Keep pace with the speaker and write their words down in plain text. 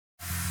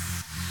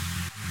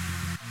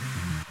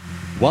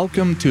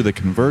Welcome to the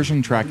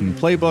Conversion Tracking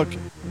Playbook,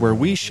 where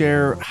we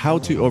share how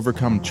to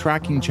overcome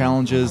tracking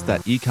challenges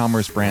that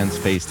e-commerce brands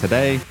face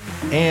today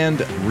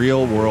and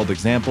real-world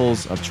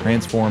examples of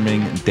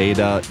transforming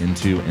data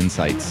into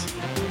insights.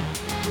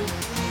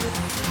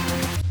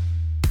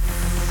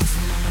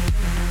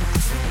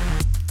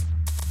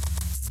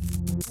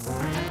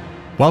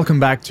 Welcome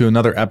back to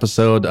another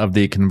episode of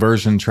the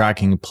Conversion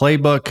Tracking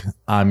Playbook.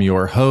 I'm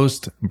your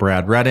host,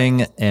 Brad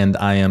Redding, and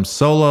I am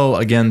solo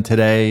again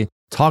today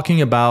talking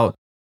about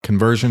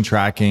conversion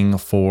tracking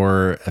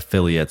for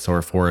affiliates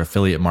or for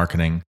affiliate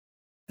marketing.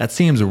 That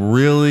seems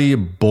really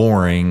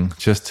boring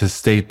just to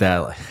state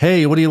that,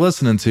 hey, what are you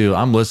listening to?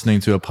 I'm listening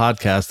to a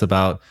podcast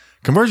about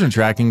conversion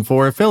tracking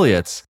for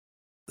affiliates.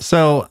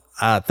 So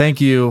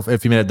thank you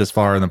if you made it this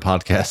far in the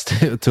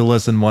podcast to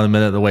listen 1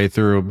 minute of the way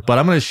through. But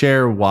I'm going to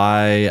share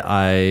why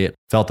I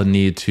felt the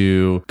need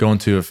to go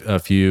into a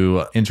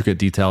few intricate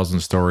details and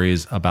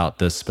stories about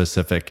this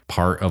specific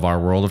part of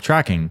our world of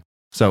tracking.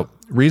 So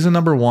reason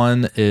number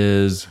one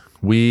is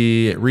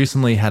we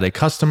recently had a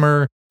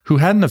customer who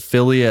had an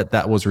affiliate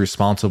that was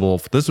responsible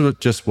for,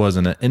 this was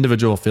an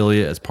individual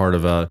affiliate as part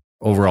of a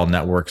overall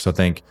network. So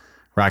think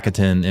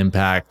Rakuten,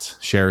 Impact,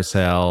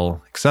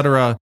 ShareSale,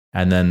 etc.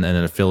 And then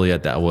an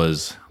affiliate that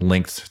was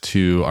linked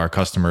to our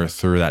customer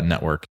through that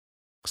network.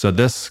 So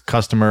this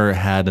customer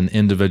had an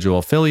individual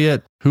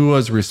affiliate who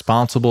was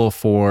responsible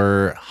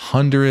for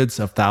hundreds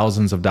of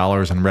thousands of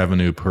dollars in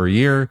revenue per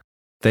year.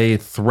 They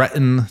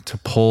threaten to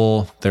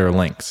pull their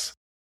links.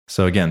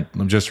 So again,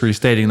 I'm just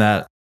restating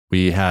that.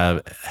 We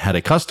have had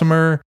a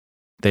customer,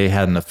 they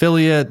had an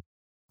affiliate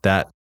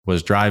that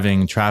was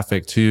driving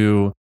traffic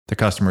to the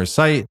customer's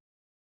site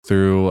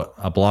through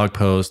a blog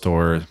post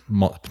or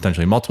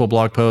potentially multiple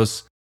blog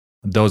posts.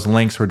 Those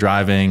links were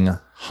driving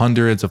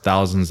hundreds of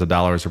thousands of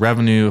dollars of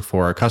revenue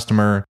for our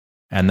customer.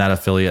 And that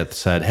affiliate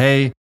said,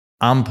 hey,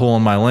 I'm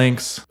pulling my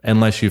links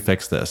unless you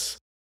fix this.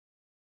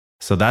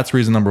 So that's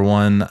reason number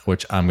one,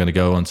 which I'm going to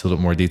go into a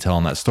little more detail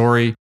on that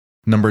story.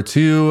 Number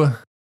two,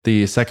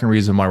 the second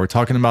reason why we're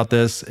talking about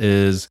this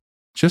is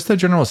just the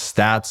general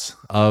stats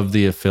of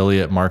the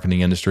affiliate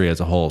marketing industry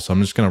as a whole. So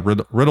I'm just going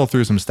to riddle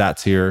through some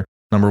stats here.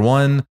 Number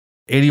one,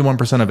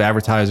 81% of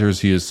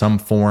advertisers use some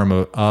form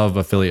of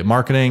affiliate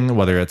marketing,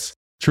 whether it's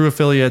true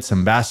affiliates,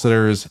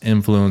 ambassadors,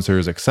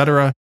 influencers,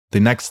 etc. The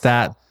next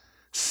stat,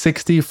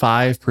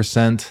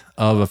 65%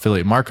 of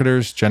affiliate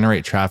marketers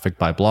generate traffic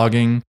by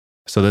blogging.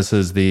 So this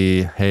is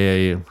the,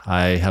 hey,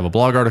 I have a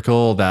blog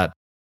article that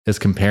is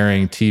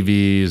comparing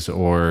TVs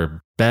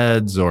or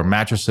beds or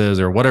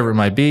mattresses or whatever it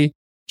might be,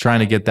 trying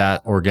to get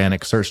that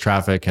organic search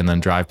traffic and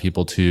then drive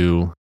people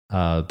to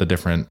the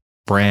different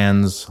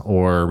brands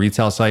or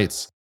retail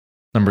sites.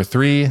 Number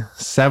three,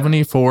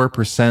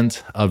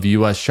 74% of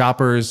US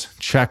shoppers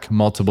check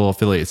multiple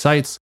affiliate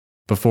sites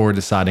before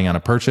deciding on a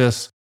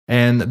purchase.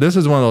 And this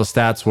is one of those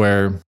stats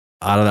where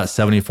out of that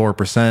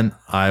 74%,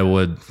 I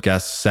would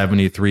guess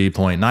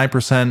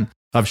 73.9%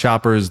 of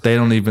shoppers, they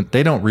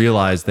don't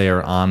realize they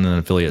are on an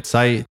affiliate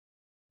site.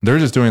 They're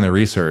just doing their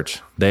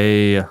research.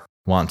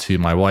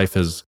 My wife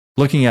is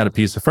looking at a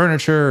piece of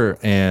furniture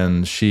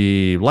and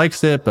she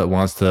likes it, but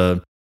wants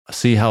to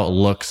see how it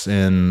looks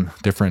in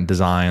different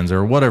designs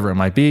or whatever it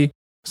might be.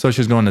 So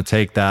she's going to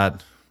take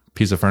that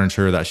piece of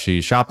furniture that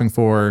she's shopping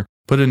for,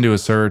 put it into a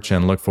search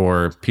and look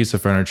for piece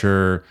of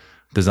furniture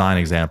design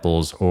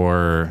examples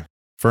or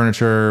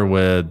furniture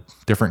with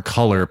different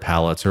color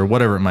palettes or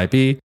whatever it might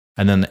be,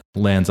 and then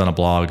lands on a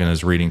blog and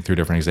is reading through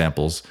different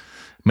examples.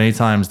 Many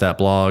times that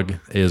blog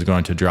is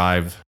going to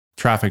drive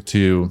traffic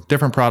to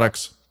different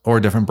products or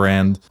a different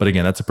brand. But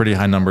again, that's a pretty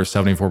high number,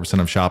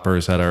 74% of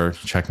shoppers that are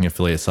checking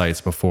affiliate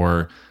sites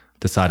before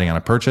deciding on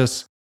a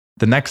purchase.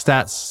 The next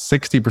stat,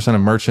 60%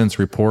 of merchants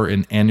report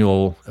an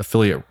annual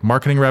affiliate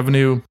marketing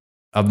revenue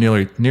of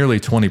nearly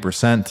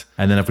 20%.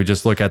 And then if we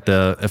just look at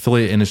the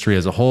affiliate industry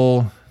as a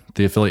whole,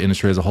 the affiliate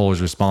industry as a whole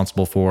is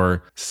responsible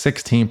for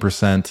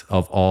 16%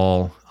 of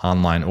all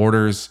online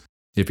orders.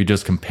 If you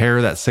just compare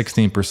that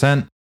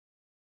 16%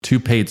 to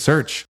paid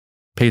search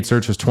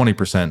is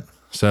 20%.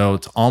 So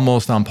it's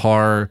almost on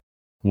par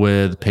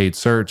with paid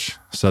search.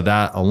 So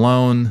that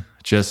alone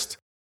just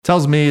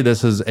tells me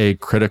this is a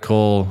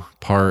critical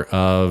part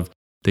of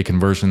the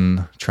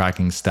conversion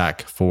tracking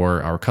stack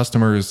for our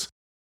customers.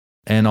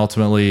 And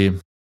ultimately,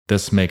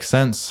 this makes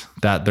sense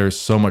that there's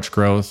so much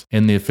growth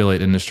in the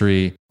affiliate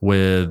industry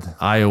with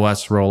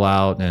iOS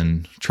rollout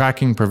and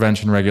tracking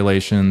prevention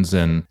regulations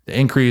and the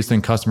increase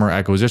in customer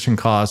acquisition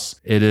costs.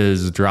 It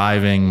is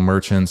driving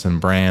merchants and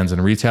brands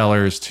and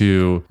retailers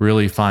to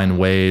really find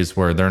ways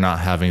where they're not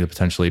having to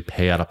potentially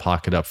pay out of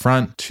pocket up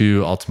front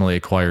to ultimately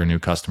acquire new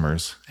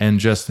customers. And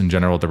just in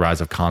general, the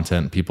rise of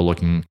content, people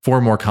looking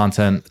for more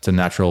content, it's a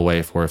natural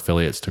way for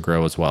affiliates to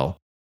grow as well.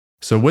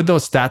 So with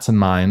those stats in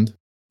mind,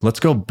 let's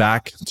go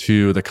back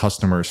to the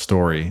customer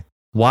story.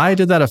 Why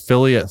did that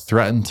affiliate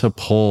threaten to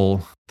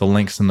pull the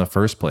links in the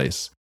first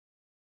place?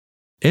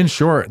 In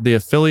short, the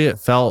affiliate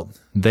felt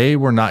they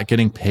were not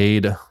getting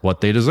paid what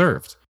they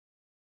deserved.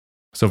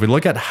 So if we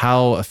look at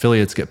how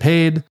affiliates get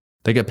paid,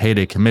 they get paid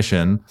a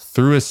commission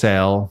through a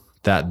sale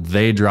that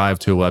they drive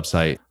to a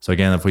website. So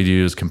again, if we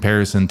use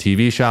comparison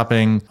TV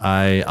shopping,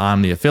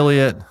 I'm the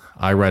affiliate.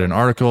 I write an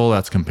article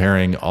that's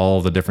comparing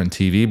all the different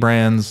TV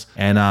brands,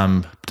 and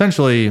I'm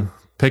potentially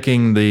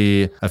picking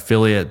the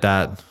affiliate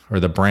or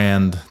the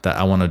brand that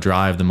I want to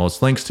drive the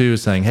most links to,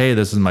 saying, hey,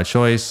 this is my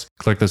choice.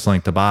 Click this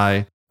link to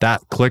buy.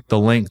 That click the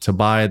link to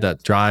buy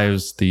that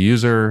drives the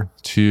user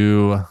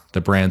to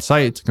the brand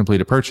site to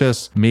complete a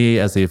purchase. Me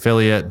as the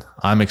affiliate,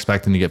 I'm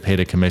expecting to get paid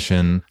a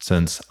commission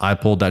since I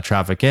pulled that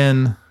traffic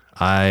in.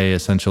 I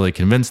essentially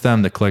convinced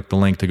them to click the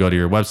link to go to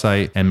your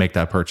website and make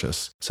that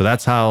purchase. So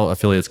that's how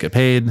affiliates get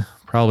paid.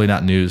 Probably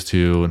not news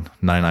to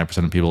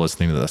 99% of people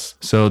listening to this.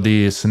 So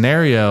the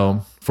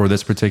scenario for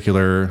this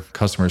particular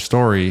customer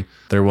story,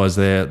 there was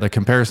the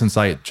comparison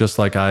site, just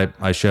like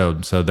I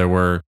showed. So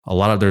there's a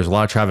lot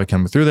of traffic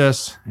coming through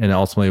this, and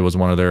ultimately it was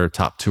one of their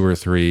top 2 or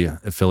 3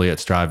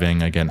 affiliates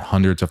driving, again,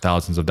 hundreds of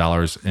thousands of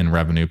dollars in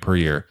revenue per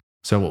year.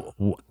 So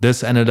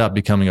this ended up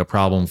becoming a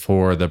problem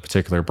for the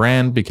particular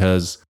brand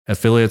because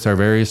affiliates are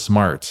very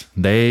smart.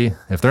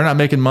 If they're not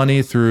making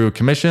money through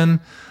commission,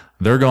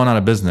 they're going out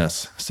of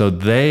business. So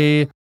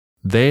they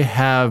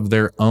have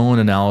their own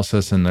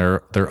analysis and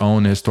their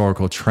own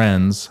historical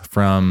trends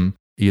from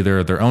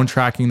either their own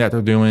tracking that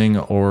they're doing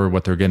or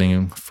what they're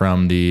getting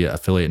from the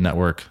affiliate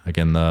network.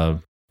 Again,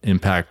 the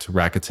impact,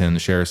 Rakuten,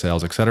 share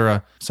sales,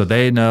 etc. So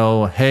they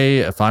know, hey,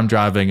 if I'm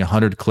driving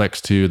 100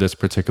 clicks to this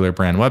particular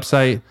brand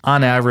website,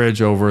 on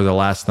average over the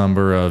last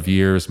number of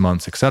years,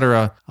 months,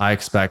 etc., I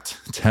expect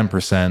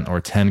 10% or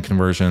 10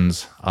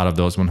 conversions out of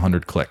those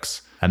 100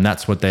 clicks. And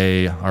that's what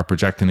they are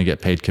projecting to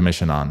get paid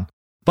commission on.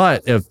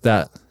 But if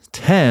that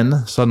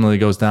 10 suddenly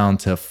goes down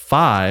to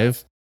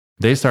 5,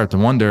 they start to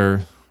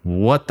wonder,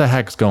 what the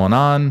heck's going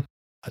on?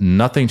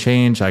 Nothing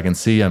changed. I can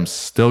see I'm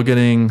still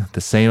getting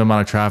the same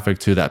amount of traffic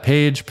to that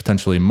page,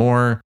 potentially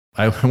more.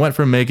 I went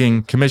from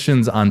making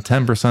commissions on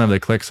 10% of the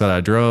clicks that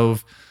I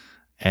drove,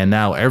 and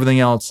now everything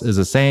else is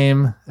the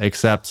same,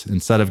 except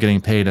instead of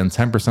getting paid on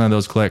 10% of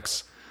those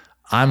clicks,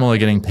 I'm only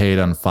getting paid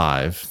on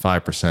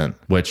 5%,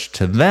 which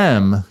to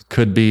them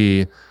could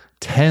be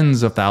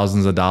tens of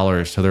thousands of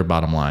dollars to their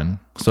bottom line.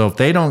 So if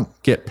they don't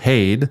get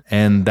paid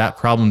and that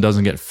problem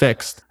doesn't get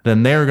fixed,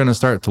 then they're going to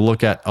start to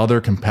look at other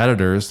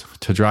competitors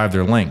to drive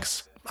their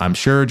links. I'm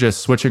sure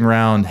just switching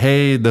around,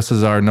 hey, this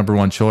is our number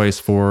 1 choice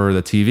for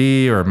the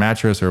TV or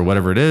mattress or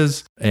whatever it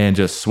is, and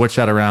just switch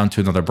that around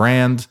to another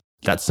brand.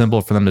 That's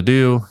simple for them to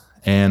do.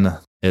 And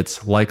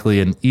it's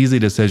likely an easy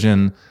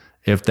decision.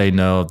 If they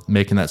know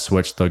making that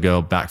switch, they'll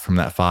go back from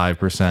that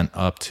 5%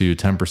 up to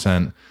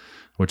 10%,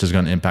 which is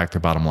going to impact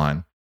their bottom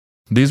line.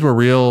 These were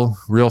real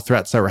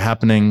threats that were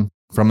happening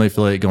from the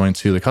affiliate going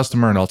to the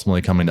customer and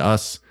ultimately coming to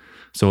us.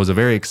 So it was a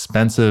very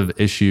expensive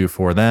issue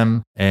for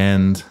them.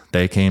 And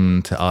they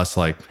came to us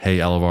like, hey,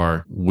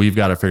 Elevar, we've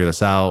got to figure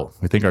this out.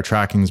 We think our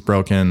tracking is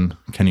broken.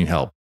 Can you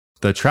help?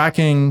 The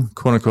tracking,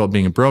 quote unquote,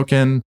 being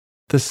broken,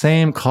 the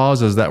same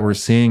causes that we're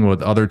seeing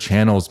with other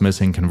channels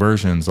missing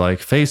conversions like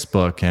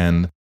Facebook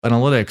and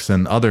analytics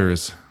and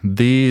others.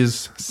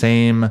 These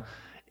same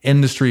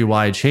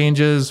industry-wide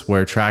changes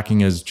where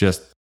tracking is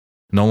just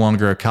no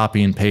longer a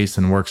copy and paste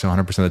and works 100%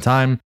 of the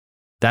time,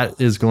 that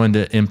is going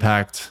to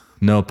impact,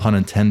 no pun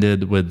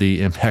intended, with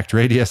the Impact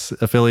Radius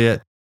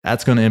affiliate.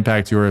 That's going to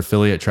impact your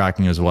affiliate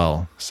tracking as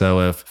well. So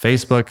if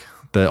Facebook,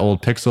 the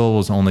old Pixel,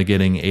 was only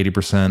getting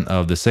 80%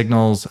 of the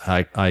signals,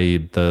 i.e.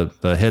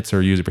 the hits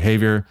or user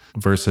behavior,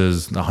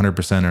 versus 100%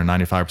 or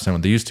 95%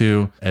 what they used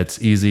to,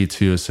 it's easy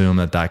to assume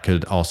that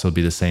could also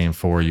be the same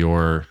for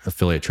your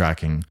affiliate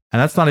tracking. And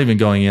that's not even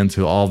going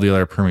into all the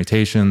other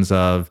permutations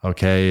of,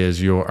 okay,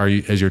 is your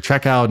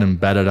checkout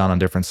embedded on a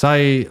different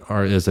site,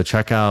 or is the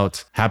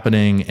checkout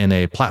happening in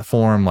a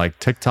platform like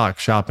TikTok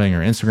shopping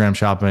or Instagram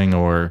shopping,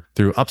 or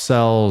through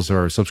upsells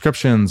or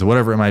subscriptions,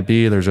 whatever it might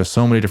be. There's just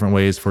so many different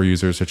ways for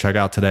users to check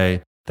out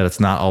today that it's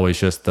not always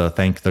just the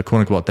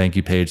quote unquote thank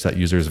you page that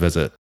users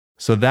visit.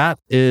 So that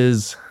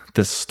is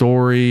the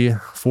story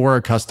for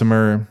a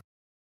customer,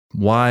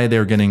 why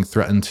they're getting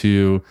threatened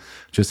to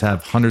just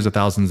have hundreds of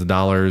thousands of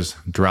dollars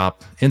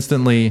drop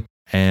instantly,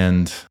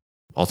 and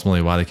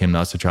ultimately why they came to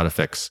us to try to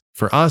fix.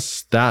 For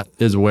us, that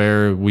is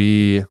where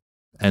we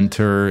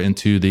enter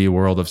into the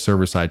world of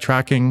server-side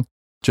tracking.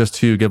 Just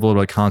to give a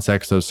little bit of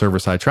context of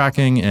server-side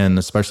tracking, and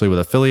especially with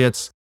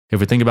affiliates, if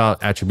we think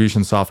about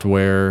attribution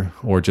software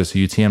or just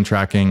UTM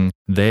tracking,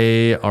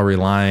 they are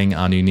relying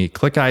on unique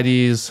click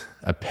IDs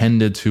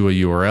appended to a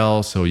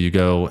URL. So you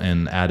go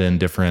and add in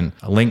different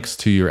links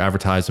to your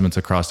advertisements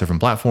across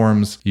different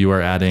platforms. You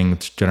are adding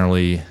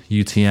generally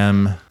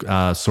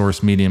UTM,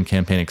 source, medium,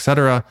 campaign,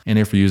 etc. And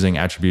if you're using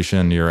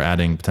attribution, you're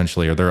adding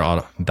potentially, or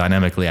they're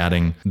dynamically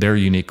adding their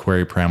unique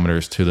query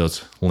parameters to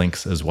those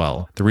links as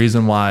well. The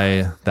reason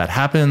why that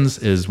happens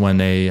is when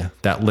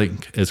that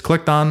link is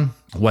clicked on,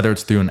 whether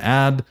it's through an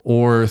ad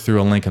or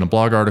through a link in a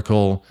blog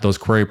article, those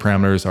query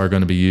parameters are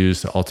going to be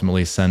used to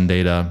ultimately send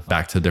data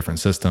back to different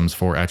systems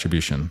for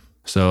attribution.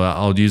 So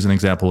I'll use an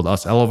example with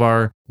us,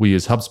 Elevar. We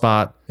use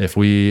HubSpot. If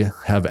we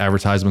have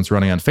advertisements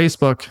running on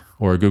Facebook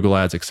or Google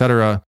Ads,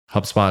 etc.,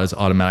 HubSpot is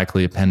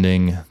automatically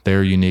appending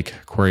their unique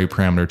query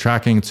parameter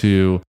tracking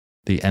to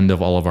the end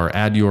of all of our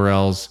ad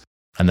URLs.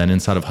 And then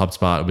inside of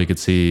HubSpot, we could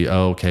see,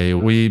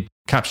 we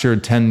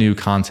captured 10 new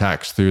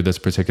contacts through this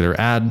particular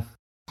ad,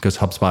 because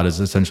HubSpot is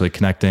essentially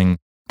connecting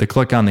the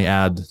click on the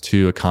ad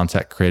to a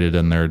contact created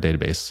in their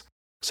database.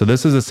 So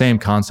this is the same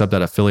concept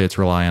that affiliates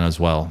rely on as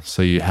well.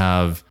 So you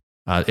have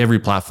every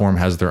platform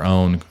has their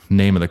own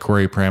name of the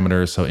query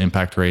parameter. So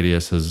impact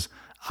radius is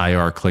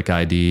IR click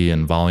ID,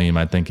 and volume,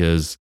 I think,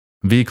 is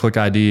V click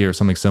ID or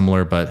something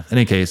similar. But in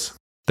any case,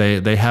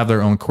 they have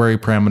their own query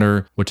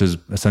parameter, which is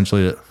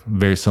essentially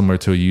very similar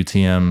to a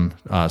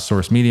UTM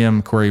source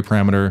medium query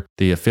parameter.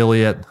 The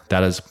affiliate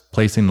that is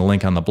placing the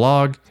link on the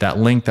blog, that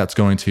link that's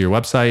going to your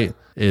website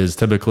is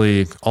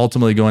typically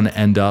ultimately going to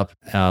end up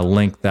a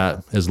link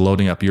that is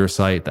loading up your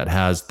site that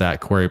has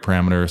that query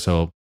parameter.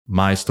 So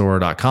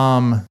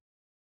mystore.com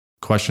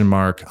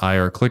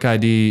 $IR click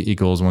ID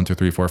equals 1, 2,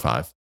 3, 4,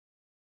 5.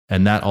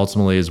 And that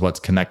ultimately is what's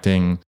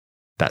connecting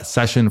that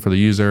session for the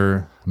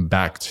user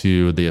back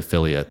to the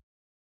affiliate.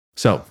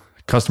 So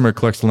customer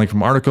clicks the link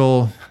from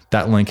article,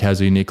 that link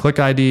has a unique click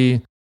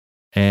ID,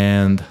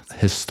 and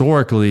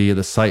historically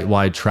the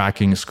site-wide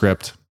tracking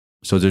script,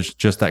 so there's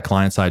just that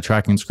client-side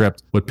tracking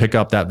script, would pick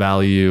up that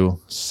value,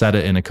 set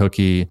it in a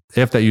cookie.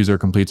 If that user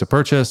completes a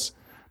purchase,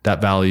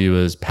 that value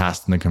is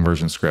passed in the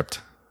conversion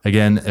script.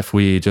 Again, if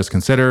we just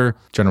consider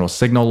general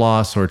signal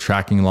loss or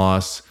tracking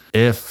loss,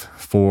 if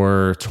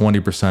for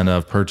 20%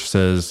 of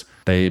purchases,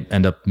 they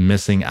end up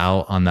missing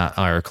out on that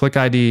IR click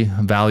ID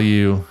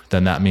value,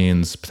 then that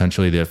means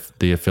potentially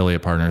the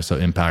affiliate partner, so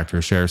Impact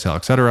or ShareSale,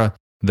 et cetera,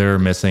 they're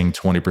missing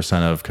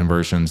 20% of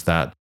conversions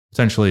that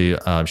essentially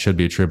should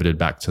be attributed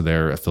back to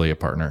their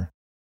affiliate partner.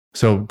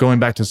 So going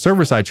back to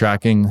server-side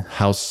tracking,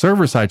 how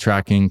server-side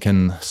tracking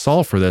can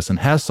solve for this and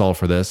has solved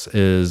for this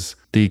is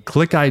the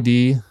click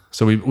ID.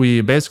 So we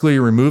basically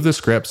remove the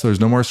script, so there's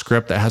no more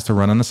script that has to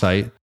run on the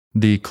site.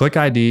 The click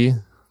ID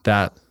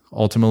that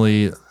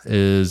ultimately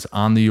is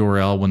on the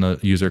URL when the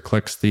user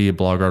clicks the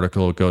blog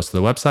article, goes to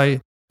the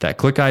website. That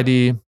click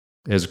ID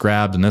is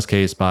grabbed, in this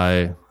case,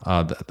 by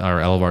our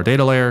Elevar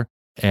data layer.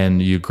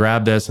 And you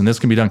grab this, and this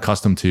can be done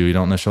custom too. You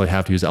don't necessarily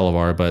have to use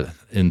Elevar, but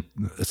in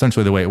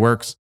essentially the way it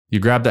works, you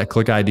grab that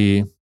click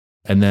ID,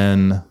 and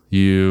then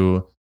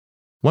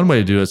one way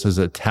to do this is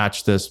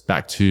attach this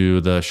back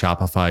to the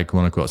Shopify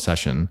quote unquote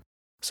session.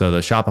 So the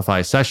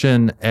Shopify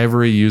session,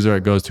 every user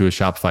that goes to a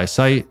Shopify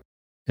site,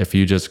 if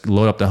you just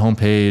load up the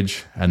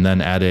homepage and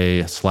then add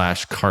a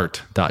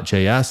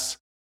 /cart.js,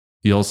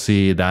 you'll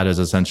see that is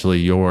essentially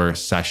your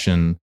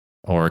session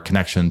or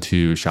connection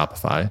to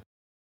Shopify.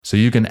 So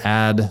you can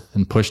add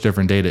and push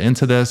different data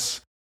into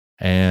this.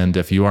 And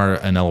if you are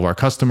an Elevar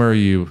customer,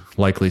 you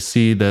likely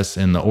see this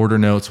in the order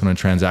notes when a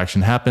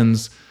transaction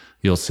happens.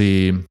 You'll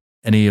see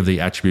any of the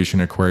attribution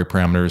or query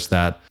parameters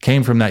that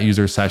came from that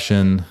user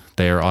session.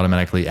 They are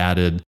automatically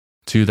added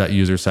to that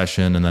user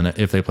session. And then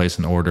if they place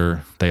an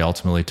order, they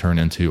ultimately turn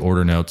into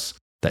order notes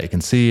that you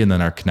can see and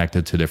then are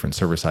connected to different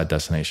server-side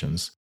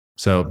destinations.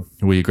 So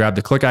we grab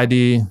the click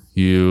ID,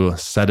 you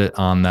set it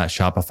on that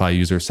Shopify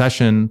user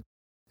session.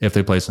 If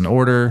they place an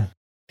order,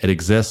 it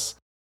exists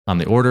on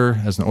the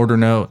order as an order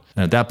note.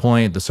 And at that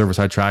point, the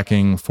server-side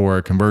tracking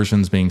for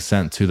conversions being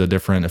sent to the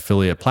different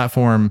affiliate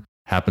platform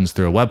happens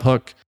through a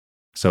webhook.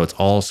 So it's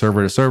all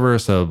server to server.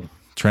 So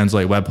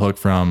translate webhook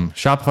from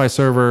Shopify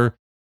server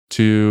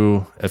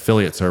to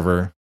affiliate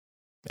server.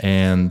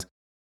 And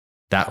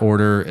that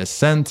order is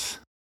sent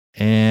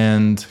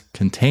and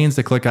contains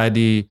the click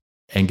ID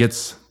and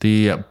gets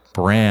the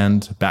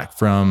brand back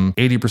from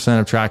 80%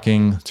 of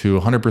tracking to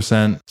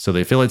 100%. So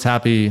the affiliate's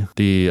happy,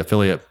 the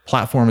affiliate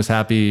platform is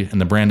happy,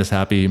 and the brand is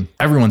happy.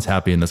 Everyone's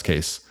happy in this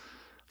case.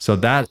 So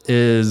that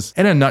is,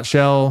 in a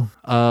nutshell,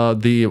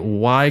 the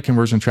why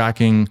conversion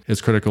tracking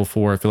is critical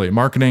for affiliate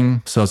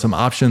marketing. So some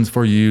options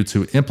for you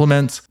to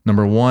implement.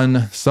 Number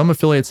one, some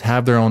affiliates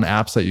have their own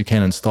apps that you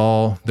can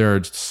install. There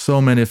are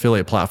so many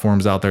affiliate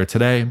platforms out there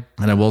today.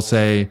 And I will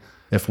say,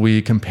 if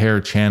we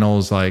compare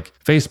channels like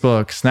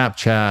Facebook,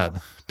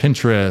 Snapchat,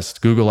 Pinterest,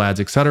 Google Ads,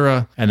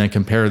 etc., and then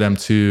compare them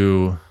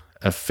to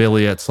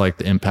affiliates like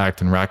the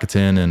Impact and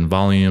Rakuten and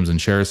Volumes and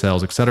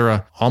ShareSales,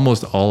 etc.,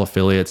 almost all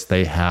affiliates,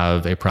 they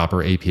have a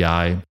proper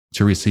API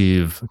to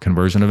receive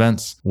conversion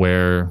events,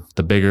 where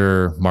the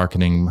bigger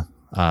marketing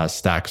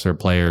stacks or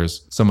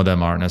players, some of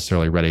them aren't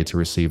necessarily ready to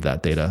receive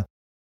that data.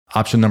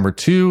 Option number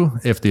two,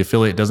 if the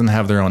affiliate doesn't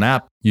have their own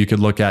app, you could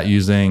look at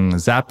using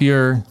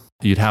Zapier.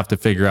 You'd have to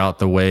figure out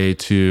the way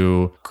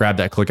to grab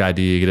that click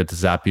ID, get it to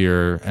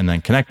Zapier, and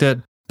then connect it.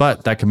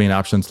 But that can be an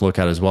option to look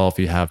at as well if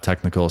you have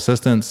technical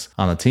assistance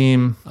on the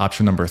team.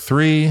 Option number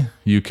three,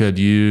 you could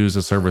use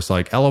a service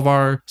like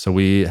Elevar. So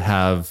we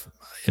have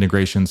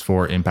integrations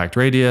for Impact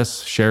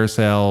Radius,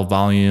 ShareSale,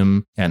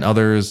 Volume, and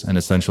others. And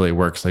essentially it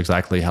works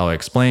exactly how I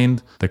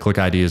explained. The click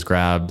ID is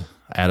grabbed,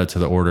 added to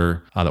the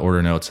order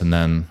notes, and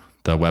then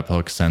the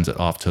webhook sends it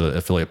off to the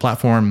affiliate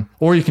platform,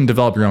 or you can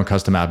develop your own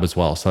custom app as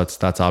well. So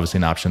that's obviously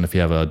an option if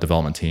you have a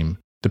development team.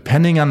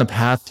 Depending on the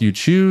path you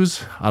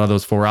choose out of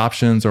those 4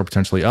 options or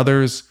potentially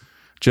others,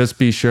 just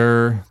be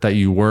sure that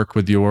you work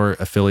with your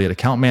affiliate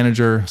account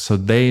manager so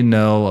they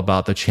know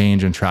about the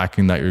change in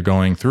tracking that you're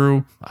going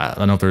through. I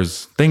don't know if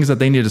there's things that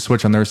they need to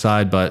switch on their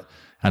side, but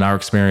in our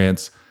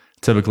experience,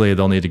 typically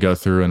they'll need to go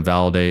through and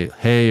validate,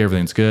 hey,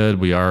 everything's good.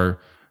 We are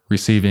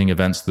receiving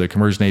events to the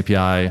conversion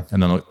API,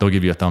 and then they'll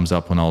give you a thumbs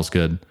up when all is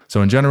good.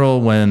 So in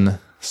general, when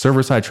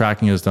server-side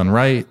tracking is done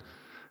right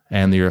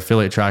and your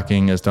affiliate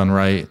tracking is done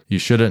right, you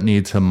shouldn't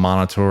need to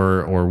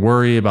monitor or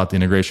worry about the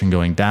integration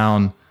going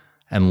down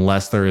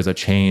unless there is a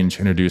change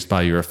introduced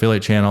by your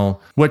affiliate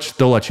channel, which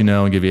they'll let you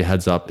know and give you a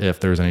heads up if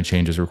there's any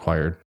changes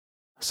required.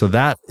 So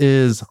that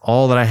is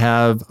all that I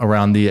have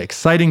around the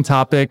exciting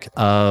topic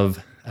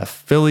of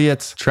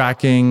affiliate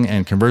tracking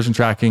and conversion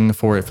tracking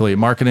for affiliate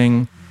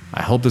marketing.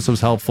 I hope this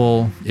was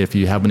helpful. If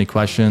you have any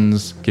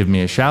questions, give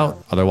me a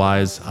shout.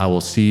 Otherwise, I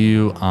will see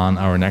you on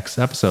our next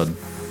episode.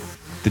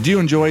 Did you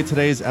enjoy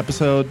today's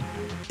episode?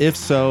 If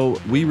so,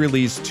 we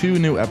release 2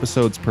 new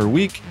episodes per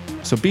week.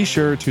 So be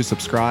sure to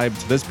subscribe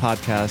to this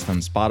podcast on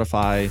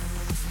Spotify,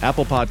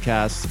 Apple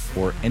Podcasts,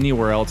 or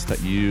anywhere else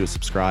that you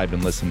subscribe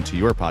and listen to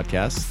your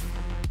podcasts.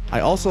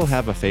 I also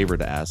have a favor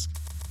to ask.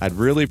 I'd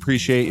really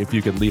appreciate if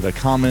you could leave a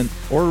comment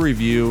or a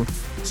review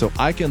so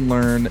I can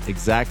learn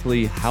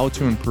exactly how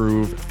to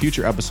improve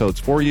future episodes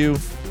for you.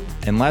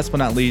 And last but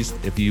not least,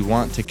 if you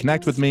want to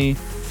connect with me,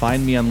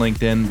 find me on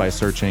LinkedIn by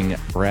searching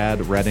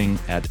Brad Redding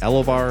at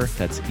Elevar.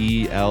 That's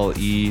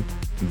ELEVAR.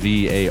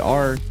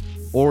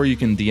 Or you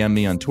can DM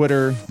me on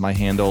Twitter. My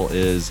handle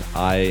is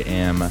I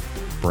am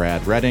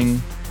Brad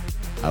Redding.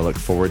 I look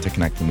forward to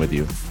connecting with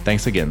you.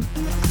 Thanks again.